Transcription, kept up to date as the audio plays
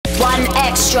One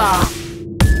extra.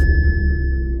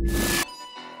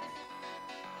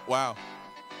 Wow.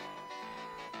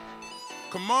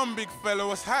 Come on, big fella.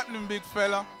 What's happening, big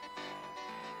fella?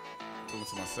 Talking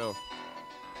to myself.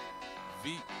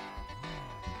 V.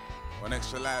 One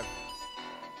Extra Live.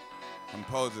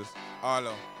 Composers.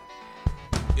 Arlo.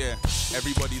 Yeah,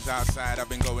 everybody's outside. I've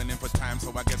been going in for time,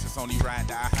 so I guess it's only right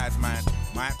that I had mine.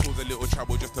 Might cause a little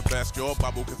trouble just to burst your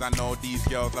bubble, cause I know these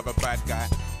girls love a bad guy.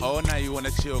 Oh, now you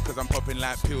wanna chill, cause I'm popping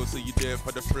like pills, so you do it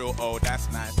for the thrill. Oh,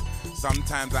 that's nice.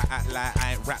 Sometimes I act like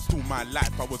I ain't rapped all my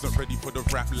life. I wasn't ready for the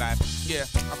rap life. Yeah,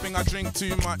 I think I drink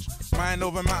too much. Mind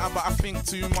over matter, but I think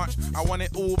too much. I want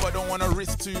it all, but don't wanna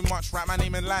risk too much. Write my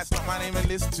name in lights, not my name in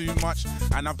list too much.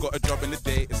 And I've got a job in the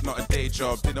day, it's not a day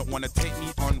job. Didn't wanna take me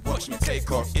on, watch me take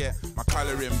off. Yeah, my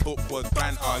colouring book was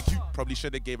banter. You probably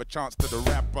should have gave a chance to the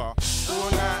rapper. All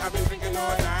night, I've been drinking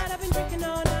all night. I've been drinking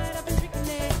all night, I've been drinking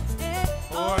it.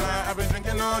 All night, I've been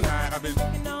drinking all night. I've been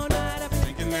drinking all night, I've been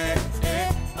drinking it.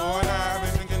 All night, I've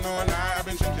been drinking all night. I've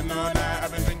been drinking all night,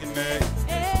 I've been drinking it.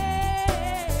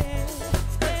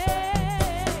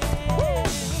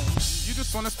 You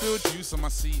just wanna spill juice on my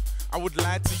seat. I would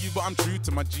lie to you, but I'm true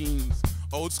to my genes.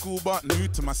 Old school but new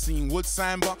to my scene. Would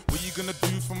sign, but what you gonna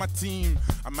do for my team?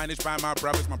 I'm managed by my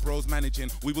brothers, my bros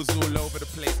managing. We was all over the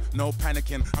place, no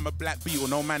panicking. I'm a black beetle,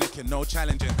 no mannequin, no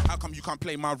challenging. How come you can't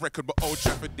play my record but Old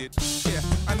Trafford did? Yeah,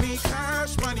 I need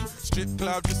cash money. Strip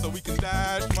club just so we can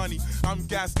dash money. I'm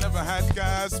gas, never had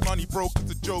gas money. Broke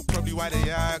it's a joke, probably why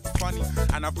they act funny.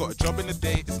 And I've got a job in the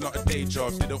day, it's not a day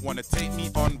job. Didn't wanna take me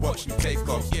on, watch me take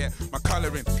off. Yeah, my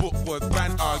colouring book was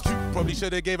banter. You probably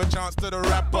should've gave a chance to the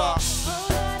rapper.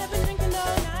 I've been drinking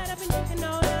all night, I've been drinking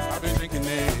all night. I've been drinking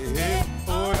it,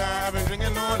 all night. I've been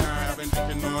drinking all night. I've been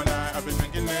drinking all night. I've been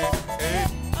drinking it,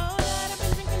 All night, I've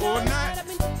been drinking all night. I've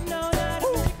been drinking all night. I've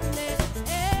been drinking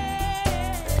it.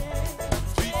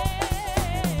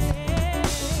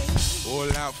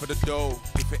 all out for the dough.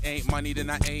 If it ain't money, then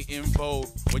I ain't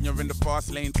involved. When you're in the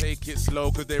fast lane, take it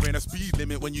slow, cause there ain't a speed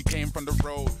limit when you came from the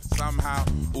road. Somehow,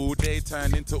 all day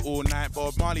turned into all night.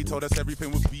 Bob Marley told us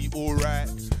everything would be alright.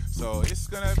 So it's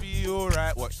gonna be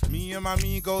alright. Watch me and my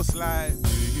go slide. Do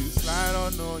you slide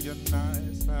or know you're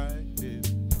nice like this?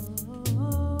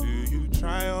 Do you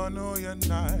try or know you're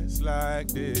nice like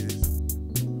this?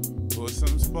 Put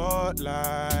some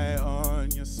spotlight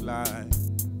on your slide.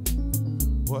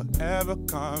 Whatever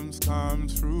comes,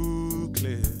 comes through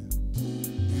clear. Do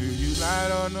you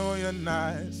slide or know you're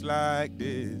nice like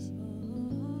this?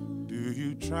 Do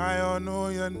you try or know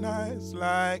you're nice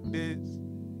like this?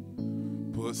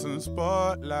 Put some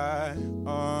spotlight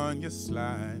on your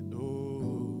slide.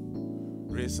 Oh,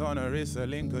 wrist on a wrist, a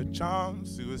link of charm.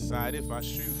 Suicide if I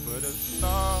shoot for the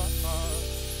stars.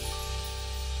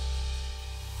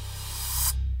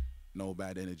 No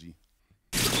bad energy.